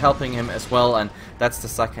IO is helping him as well, and that's the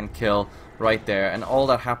second kill right there. And all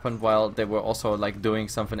that happened while they were also like doing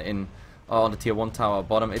something in on the tier 1 tower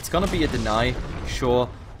bottom. It's gonna be a deny, sure,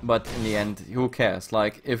 but in the end, who cares?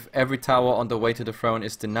 Like, if every tower on the way to the throne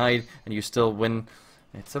is denied and you still win,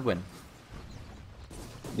 it's a win.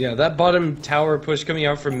 Yeah, that bottom tower push coming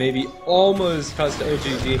out from maybe almost cost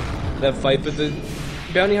LGD that fight, but the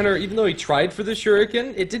Bounty Hunter, even though he tried for the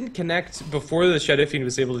Shuriken, it didn't connect before the Shadow Fiend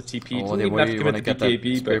was able to TP. Oh, Didn't even have to commit the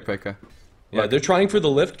BKB, but yeah, they're trying for the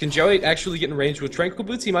lift. Can Joey actually get in range with Tranquil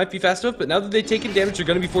Boots? He might be fast enough, but now that they've taken damage, they're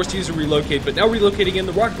going to be forced to use a relocate. But now relocating in,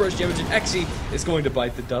 the Rock Brush damage, and Exy is going to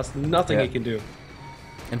bite the dust. Nothing he can do.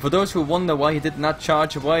 And for those who wonder why he did not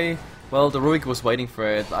charge away, well, the Ruik was waiting for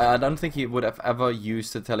it. I don't think he would have ever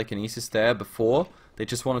used the telekinesis there before. They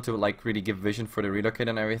just wanted to like really give vision for the relocate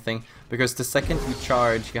and everything, because the second you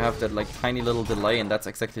charge, you have that like tiny little delay, and that's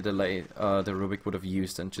exactly the delay the Rubik would have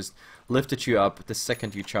used and just lifted you up the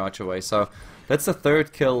second you charge away. So that's the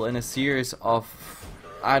third kill in a series of,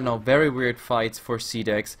 I don't know, very weird fights for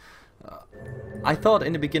CDEC. I thought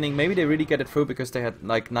in the beginning maybe they really get it through because they had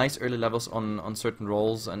like nice early levels on certain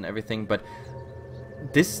roles and everything, but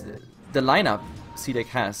the lineup CDEC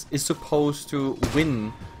has is supposed to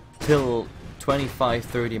win till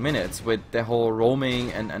 25-30 minutes with the whole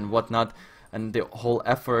roaming and whatnot, and the whole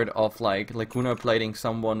effort of like Laguna plating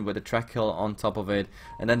someone with a track kill on top of it,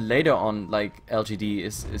 and then later on like LGD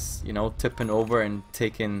is you know, tipping over and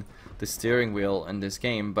taking the steering wheel in this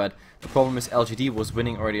game. But the problem is LGD was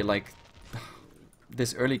winning already like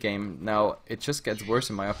this early game. Now it just gets worse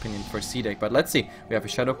in my opinion for CDEC, but let's see. We have a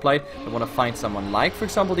Shadow Plate. I want to find someone like, for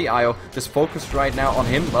example, the IO. Just focus right now on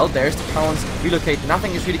him. Well, there's the counts. Relocate.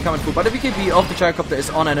 Nothing is really coming through, but the BKB of the Gyrocopter is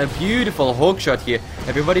on, and a beautiful hook shot here.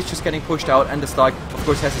 Everybody's just getting pushed out, and the Stark, of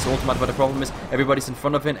course, has his ultimate, but the problem is everybody's in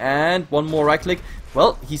front of him, and one more right click.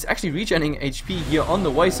 Well, he's actually regenerating HP here on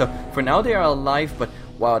the way, so for now they are alive, but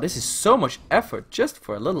wow, this is so much effort just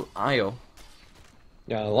for a little IO.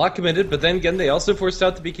 Yeah, a lot committed, but then again, they also forced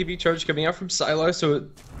out the BKB charge coming out from Sylar, so in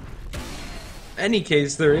any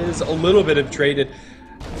case, there is a little bit of traded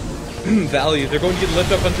value. They're going to get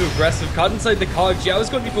lifted up onto aggressive. Caught inside the cog. Jiao is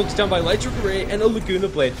going to be focused down by Electric Array and a Laguna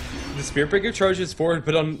Blade. The Spirit Breaker charges forward,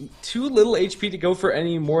 but on too little HP to go for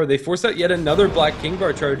any more. They force out yet another Black King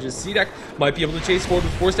Bar charges. CDEC might be able to chase forward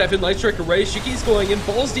with 4-staff in Light Strike Array. Shiki's going in,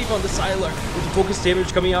 balls deep onto Sylar with the focus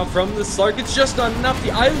damage coming out from the Slark. It's just not enough.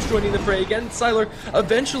 The Io's joining the fray again. Sylar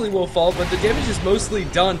eventually will fall, but the damage is mostly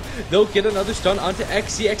done. They'll get another stun onto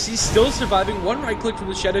Xy. Xy's still surviving. One right click from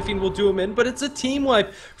the Shadow Fiend will do him in, but it's a team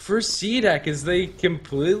wipe for CDEC as they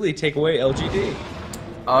completely take away LGD.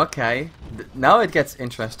 Okay, now it gets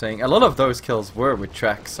interesting. A lot of those kills were with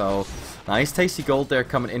track, so nice tasty gold there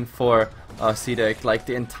coming in for CDEC. Like,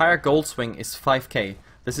 the entire gold swing is 5k.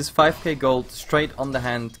 This is 5k gold straight on the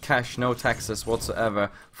hand, cash, no taxes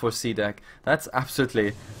whatsoever for CDEC. That's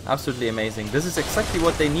absolutely amazing. This is exactly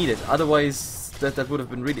what they needed. Otherwise, that would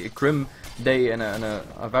have been really a grim day and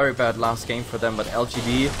a very bad last game for them. But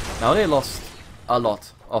LGD, now they lost a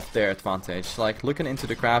lot of their advantage. Like, looking into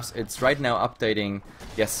the graphs, it's right now updating,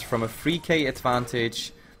 yes, from a 3k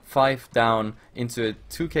advantage, 5 down, into a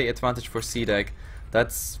 2k advantage for CDEC.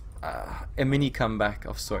 That's a mini comeback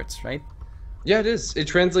of sorts, right? Yeah, it is. It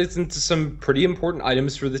translates into some pretty important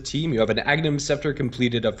items for the team. You have an Agnum Scepter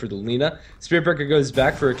completed up for the Lina. Spirit Breaker goes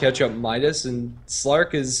back for a catch-up Midas, and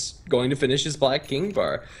Slark is going to finish his Black King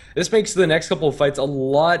Bar. This makes the next couple of fights a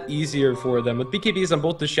lot easier for them. With BKBs on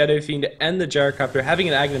both the Shadow Fiend and the Gyrocopter, having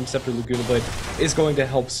an Agnum Scepter Laguna Blade is going to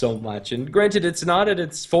help so much. And granted, it's not at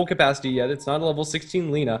its full capacity yet. It's not a level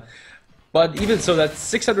 16 Lina. But even so, that's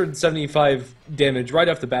 675 damage right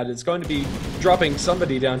off the bat. It's going to be dropping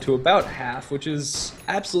somebody down to about half, which is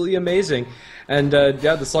absolutely amazing. And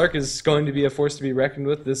yeah, the Slark is going to be a force to be reckoned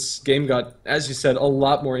with. This game got, as you said, a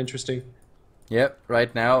lot more interesting. Yep,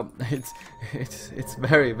 right now it's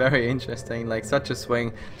very interesting. Like, such a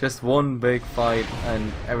swing, just one big fight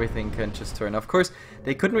and everything can just turn. Of course,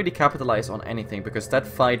 they couldn't really capitalize on anything because that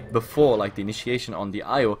fight before, like the initiation on the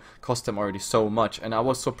IO, cost them already so much. And I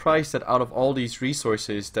was surprised that out of all these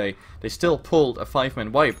resources, they still pulled a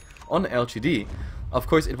 5-man wipe on LGD. Of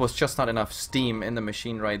course, it was just not enough steam in the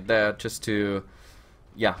machine right there just to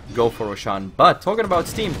yeah, go for Roshan. But talking about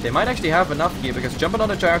Steam, they might actually have enough here, because jumping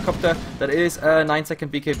on a gyrocopter, that is a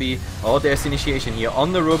 9-second BKB. Oh, there's the initiation here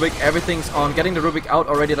on the Rubik. Everything's on. Getting the Rubik out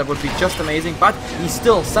already, that would be just amazing. But he's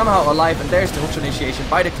still somehow alive, and there's the hookshot initiation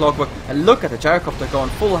by the Clockwork. And look at the gyrocopter going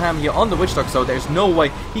full ham here on the Witchdog, so there's no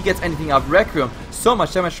way he gets anything up. Requiem, so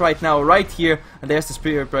much damage right now, right here. And there's the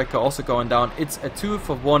Spirit Breaker also going down. It's a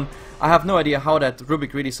 2-for-1. I have no idea how that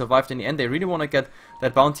Rubik really survived in the end. They really want to get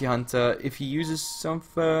that Bounty Hunter. If he uses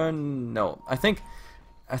something... No. I think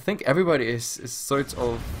everybody is sort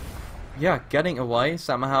of... Yeah, getting away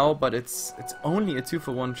somehow. But it's only a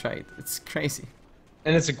 2-for-1 trade. It's crazy.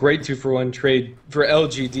 And it's a great 2-for-1 trade for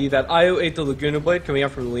LGD. That IO ate the Laguna Blade coming out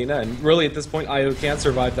from Lina. And really at this point, IO can't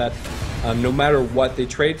survive that no matter what. They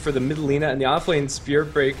trade for the mid Lina and the offlane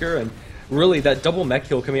Spirit Breaker. And really, that double mech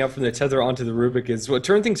kill coming out from the Tether onto the Rubik is what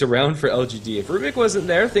turned things around for LGD. If Rubik wasn't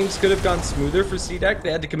there, things could have gone smoother for CDEC. They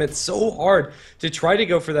had to commit so hard to try to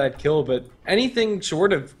go for that kill, but anything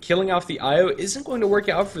short of killing off the IO isn't going to work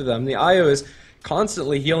out for them. The IO is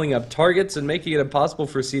constantly healing up targets and making it impossible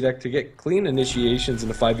for CDEC to get clean initiations in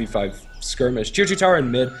a 5v5 skirmish. Tier 2 tower in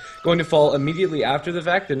mid going to fall immediately after the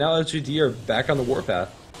fact, and now LGD are back on the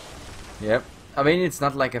warpath. Yep. I mean, it's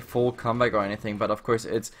not like a full comeback or anything, but of course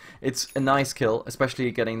it's a nice kill, especially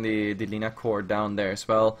getting the Lina core down there as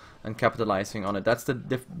well and capitalizing on it. That's the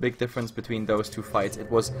big difference between those two fights. It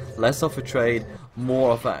was less of a trade,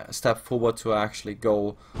 more of a step forward to actually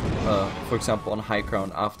go, for example, on high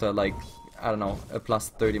ground after, like, I don't know, a plus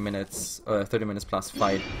 30 minutes plus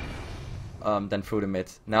fight. Then through the mid.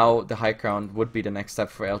 Now the high ground would be the next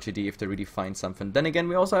step for LGD if they really find something. Then again,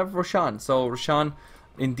 we also have Roshan. So Roshan,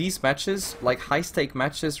 in these matches, like high stake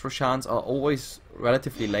matches, Roshans are always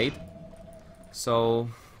relatively late. So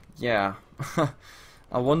yeah,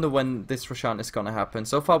 I wonder when this Roshan is gonna happen.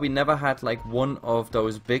 So far we never had like one of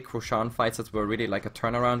those big Roshan fights that were really like a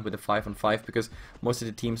turnaround with a 5-on-5, because most of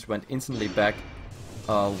the teams went instantly back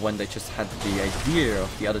when they just had the idea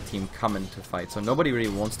of the other team coming to fight. So nobody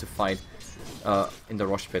really wants to fight in the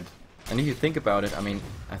Rosh pit. And if you think about it, I mean,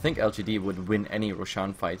 I think LGD would win any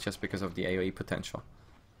Roshan fight just because of the AoE potential.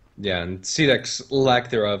 Yeah, and CDEC's lack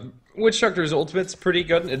thereof. Witch Doctor's ultimate's pretty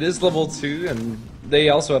good. It is level 2, and they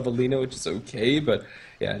also have Alina, which is okay, but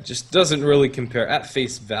yeah, it just doesn't really compare at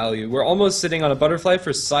face value. We're almost sitting on a butterfly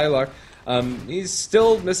for Psylocke. He's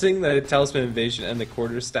still missing the Talisman Invasion and the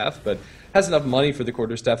Quarterstaff, but has enough money for the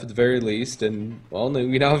Quarterstaff at the very least, and well,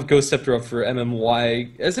 we now have Ghost Scepter up for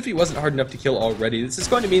MMY, as if he wasn't hard enough to kill already. This is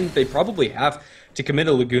going to mean that they probably have to commit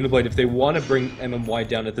a Laguna Blade if they want to bring MMY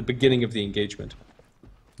down at the beginning of the engagement.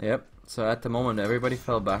 Yep, so at the moment everybody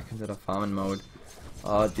fell back into the farming mode.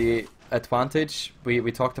 The advantage,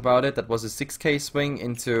 we talked about it, that was a 6k swing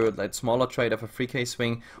into that smaller trade of a 3k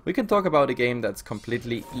swing. We can talk about a game that's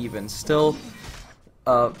completely even. Still,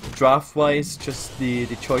 draft-wise, just the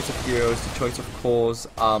choice of heroes, the choice of cores,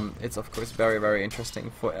 it's of course very, very interesting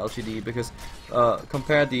for LGD, because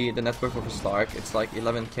compare the network with a Slark, it's like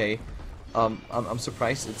 11k. I'm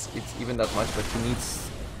surprised it's even that much, but he needs,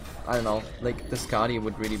 I don't know, like the Skadi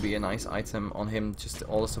would really be a nice item on him, just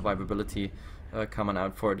all the survivability coming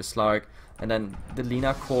out for the Slark. And then the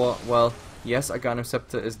Lina core, well, yes, Aghanim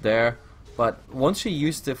Scepter is there, but once she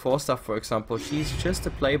used the 4-staff, for example, she's just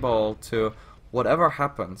a play ball to whatever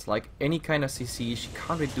happens, like any kind of CC, she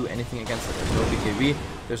can't really do anything against it. There's no BKB,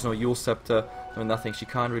 there's no Yule Scepter, no nothing. She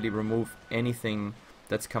can't really remove anything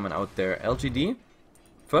that's coming out there. LGD,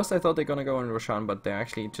 first I thought they're gonna go in Roshan, but they're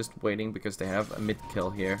actually just waiting because they have a mid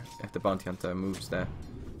kill here if the Bounty Hunter moves there.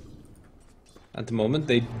 At the moment,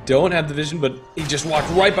 they don't have the vision, but he just walked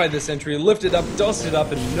right by the sentry, lifted up, dusted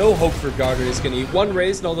up, and no hope for Gogger. He's going to eat one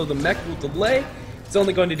raise, and although the mech will delay, it's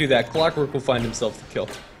only going to do that. Clockwork will find himself the kill.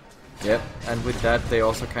 Yep, and with that, they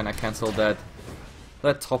also kind of cancelled that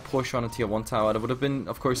top push on a tier 1 tower. There would have been,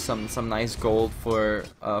 of course, some nice gold for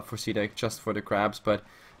CDEC just for the grabs, but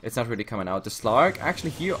it's not really coming out. The Slark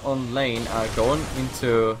actually here on lane going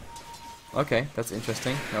into... Okay, that's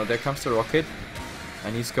interesting. Now there comes the Rocket.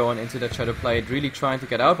 And he's going into the Shadow Blade, really trying to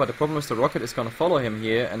get out, but the problem is the Rocket is going to follow him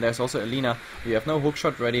here, and there's also Alina. We have no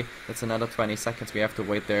hookshot ready, that's another 20 seconds we have to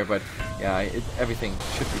wait there, but yeah, everything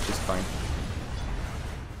should be just fine.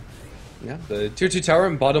 Yeah, the tier 2 tower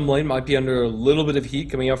in bottom lane might be under a little bit of heat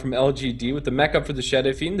coming out from LGD with the mech up for the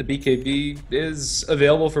Shadow Fiend. The BKB is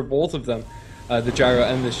available for both of them, the Gyro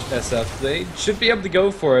and the SF. They should be able to go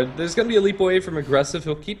for it. There's going to be a leap away from aggressive.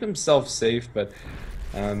 He'll keep himself safe, but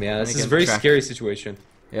yeah, this is a very scary situation.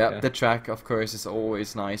 Yeah, the track, of course, is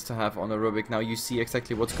always nice to have on the Rubik. Now you see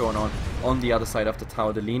exactly what's going on the other side of the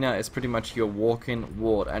tower. The Lina is pretty much your walk-in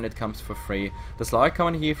ward, and it comes for free. The Slark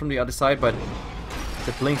coming here from the other side, but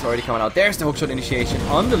The blink's already coming out. There's the hookshot initiation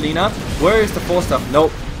on the Lina. Where is the 4-staff?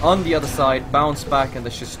 Nope. On the other side, bounce back, and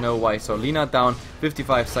there's just no way. So Lina down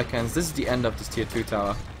 55 seconds. This is the end of this tier 2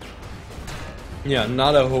 tower. Yeah,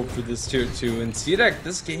 not a hope for this tier 2. And CDEC,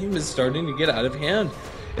 this game is starting to get out of hand.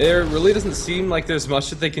 There really doesn't seem like there's much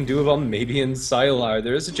that they can do about maybe in Sylar.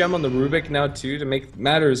 There is a gem on the Rubik now too to make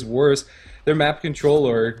matters worse. Their map control,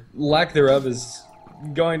 or lack thereof, is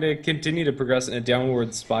going to continue to progress in a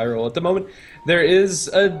downward spiral. At the moment, there is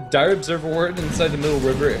a Dire Observer ward inside the middle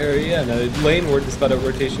river area and a lane ward to spot out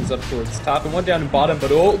rotations up towards top and one down in bottom,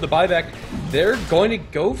 but oh, the buyback, they're going to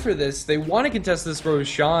go for this. They want to contest this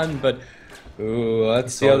Roshan, but ooh,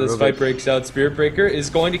 let's see how this fight breaks out. Spirit Breaker is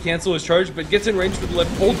going to cancel his charge, but gets in range for the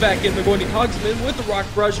lift. Pulled back in. They're going to cogs him in with the Rock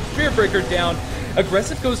Brush. Spirit Breaker down.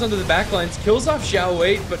 Aggressive goes onto the backlines, kills off Xiao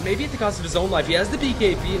 8, but maybe at the cost of his own life. He has the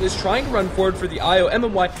BKB and is trying to run forward for the IO.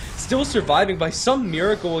 MMY still surviving by some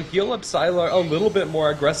miracle. Will heal up Sylar a little bit more.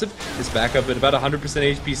 Aggressive is back up at about 100%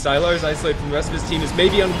 HP. Sylar is isolated from the rest of his team as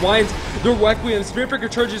maybe unwinds the Requiem. Spirit Breaker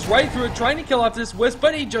charges right through it, trying to kill off this Wisp,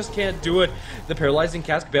 but he just can't do it. The paralyzing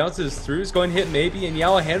cask bounces through, is going to hit maybe and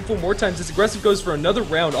Yao a handful more times. This Aggressive goes for another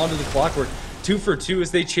round onto the Clockwork. 2 for 2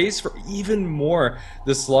 as they chase for even more.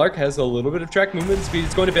 The Slark has a little bit of track movement speed.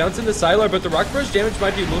 It's going to bounce into Sylar, but the Rock Brush damage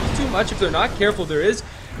might be a little too much if they're not careful. There is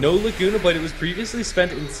no Laguna Blade. It was previously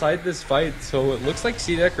spent inside this fight, so it looks like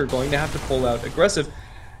CDEC are going to have to pull out. Aggressive,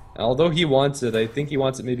 although he wants it, I think he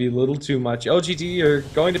wants it maybe a little too much. LGD are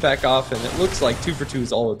going to back off, and it looks like 2 for 2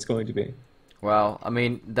 is all it's going to be. Wow, I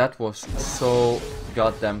mean, that was so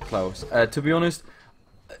goddamn close. To be honest,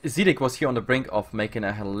 CDEC was here on the brink of making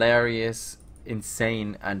a hilarious,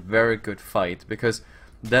 insane and very good fight, because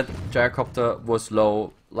that gyrocopter was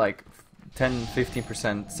low, like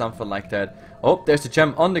 10-15%, something like that. Oh, there's the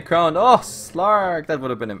gem on the ground. Oh, Slark, that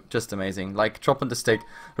would have been just amazing. Like dropping the stick,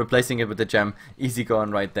 replacing it with the gem, easy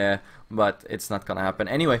going right there, but it's not gonna happen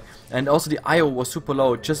anyway. And also the IO was super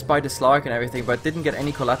low just by the Slark and everything, but didn't get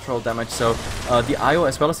any collateral damage. So the IO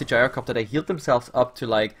as well as the gyrocopter, they healed themselves up to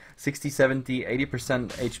like 60, 70, 80%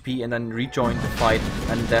 HP and then rejoined the fight,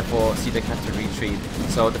 and therefore CDEC had to retreat.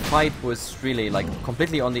 So the fight was really like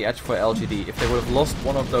completely on the edge for LGD. If they would have lost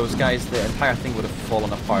one of those guys, the entire thing would have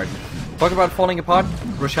fallen apart. Talk about falling apart,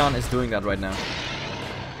 Roshan is doing that right now.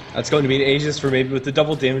 That's going to mean ages for maybe with the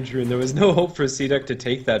double damage rune. There was no hope for CDEC to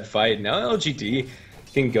take that fight. Now LGD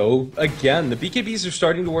can go again. The BKBs are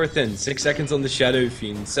starting to wear thin. 6 seconds on the Shadow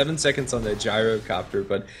Fiend, 7 seconds on the Gyrocopter.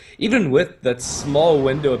 But even with that small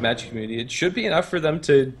window of match community, it should be enough for them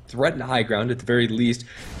to threaten high ground at the very least.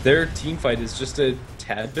 Their team fight is just a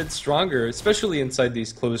tad bit stronger, especially inside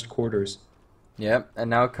these closed quarters. Yeah, and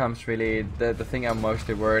now comes really the thing I'm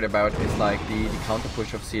mostly worried about is like the counter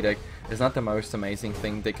push of CDEC. It's not the most amazing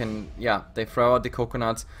thing. They can, yeah, they throw out the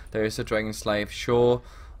coconuts, there is a Dragon Slave, sure,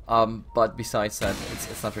 but besides that,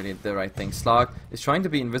 it's not really the right thing. Slark is trying to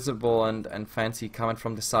be invisible and fancy coming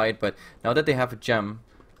from the side, but now that they have a gem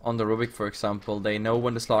on the Rubik, for example, they know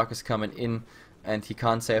when the Slark is coming in and he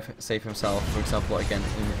can't save himself, for example, again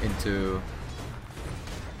into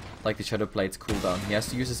like the Shadow Blade's cooldown. He has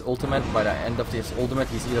to use his ultimate. By the end of this ultimate,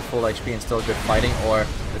 he's either full HP and still good fighting, or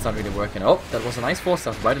it's not really working. Oh, that was a nice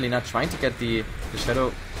 4-staff by the Lina, trying to get the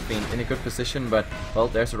Shadow Fiend in a good position, but, well,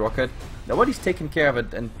 there's a rocket. Nobody's taking care of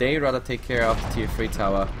it, and they rather take care of the tier 3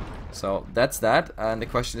 tower. So, that's that, and the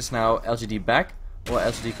question is now, LGD back, or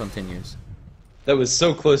LGD continues? That was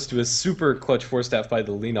so close to a super clutch 4-staff by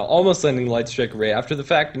the Lina, almost landing Light Strike Ray after the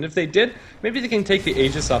fact, and if they did, maybe they can take the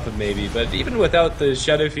Aegis off of maybe, but even without the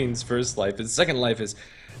Shadow Fiend's first life, his second life is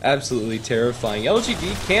absolutely terrifying.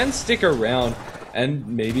 LGD can stick around and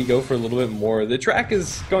maybe go for a little bit more. The track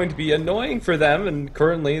is going to be annoying for them, and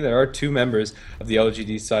currently there are 2 members of the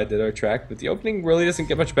LGD side that are tracked, but the opening really doesn't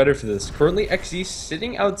get much better for this. Currently XE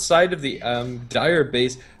sitting outside of the Dire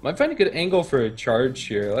base. Might find a good angle for a charge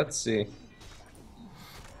here, let's see.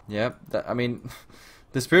 Yeah, I mean,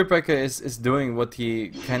 the Spirit Breaker is doing what he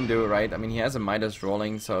can do, right? I mean, he has a Midas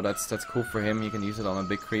rolling, so that's cool for him. He can use it on a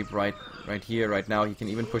big creep right here, right now. He can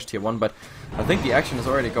even push tier 1, but I think the action is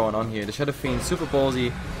already going on here. The Shadow Fiend, super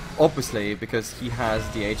ballsy, obviously, because he has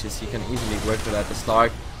the Aegis. He can easily work with that. The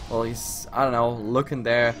Slark, well, he's, I don't know, looking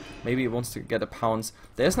there. Maybe he wants to get a pounce.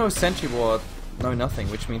 There's no Sentry Ward, no nothing,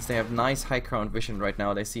 which means they have nice high ground vision right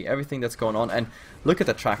now. They see everything that's going on, and look at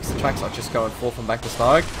the tracks. The tracks are just going forth and back to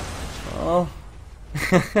Slark. Oh,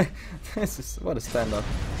 this is, what a standoff.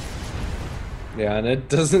 Yeah, and it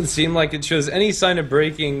doesn't seem like it shows any sign of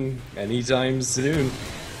breaking anytime soon.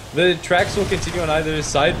 The tracks will continue on either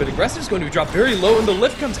side, but Aggressive's going to drop very low, and the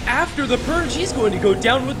lift comes after the purge. He's going to go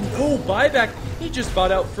down with no buyback. He just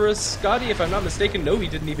bought out for a Scotty, if I'm not mistaken. No, he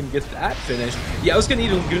didn't even get that finished. Yao's gonna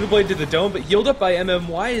need a Laguna Blade to the dome, but healed up by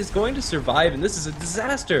MMY is going to survive, and this is a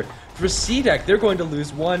disaster for CDEC. They're going to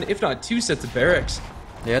lose 1, if not 2 sets of barracks.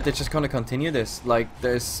 Yeah, they're just gonna continue this. Like,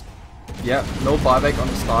 there's, yeah, no buyback on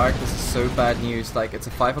the start. This is so bad news. Like, it's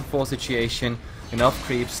a 5-on-4 situation. Enough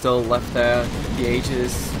creeps still left there. The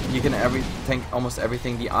Aegis, you can tank almost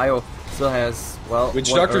everything. The IO still has, well,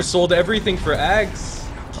 Witch Doctor sold everything for Ags.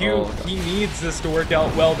 He needs this to work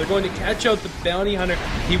out well. They're going to catch out the Bounty Hunter.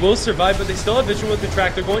 He will survive, but they still have vision with the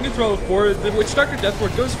track. They're going to throw it forward. The Witch Doctor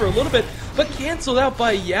Deathward goes for a little bit, but canceled out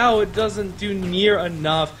by Yao. It doesn't do near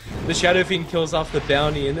enough. The Shadow Fiend kills off the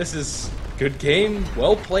Bounty, and this is good game.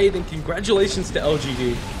 Well played, and congratulations to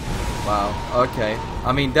LGD. Wow, okay.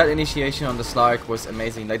 I mean, that initiation on the Slark was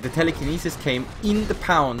amazing. Like, the telekinesis came in the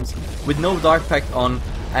pounds with no Dark Pact on,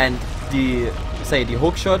 and the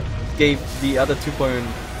hook shot gave the other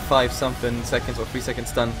 2.5 something seconds or 3 seconds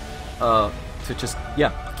stun to just,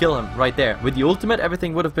 yeah, kill him right there. With the ultimate,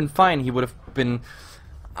 everything would have been fine. He would have been,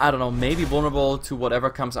 I don't know, maybe vulnerable to whatever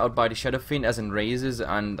comes out by the Shadow Fiend, as in raises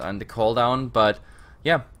and the cooldown, but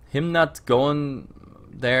yeah, him not going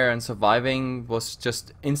there and surviving was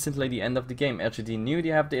just instantly the end of the game. LGD knew they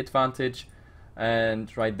have the advantage,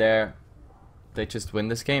 and right there, they just win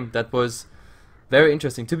this game. That was very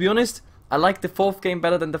interesting. To be honest, I like the 4th game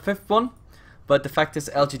better than the 5th one, but the fact is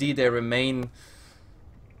LGD, they remain,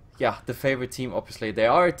 yeah, the favorite team. Obviously they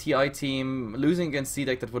are a TI team. Losing against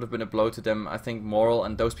CDEC, that would have been a blow to them. I think moral,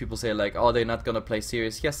 and those people say like, oh, they're not gonna play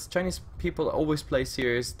serious. Yes, Chinese people always play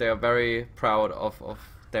serious. They are very proud of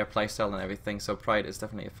their playstyle and everything, so pride is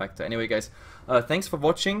definitely a factor. Anyway guys, thanks for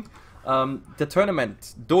watching. The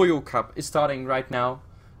tournament, Doyo Cup, is starting right now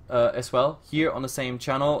as well, here on the same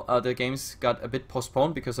channel. The games got a bit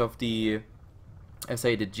postponed because of the,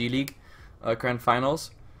 the G League Grand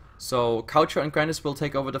Finals. So Coucher and GrandisV will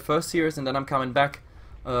take over the first series, and then I'm coming back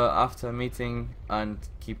after a meeting and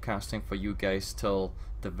keep casting for you guys till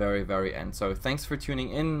the very end. So thanks for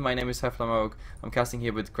tuning in. My name is Heflamoke. I'm casting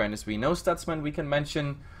here with GrandisV. No statsman we can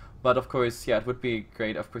mention, but of course, yeah, it would be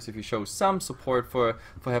great, of course, if you show some support for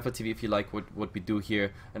HeflaTV if you like what we do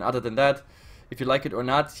here. And other than that, if you like it or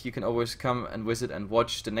not, you can always come and visit and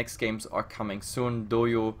watch. The next games are coming soon.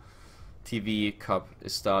 Doyo TV Cup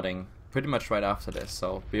is starting pretty much right after this,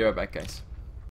 so be right back, guys.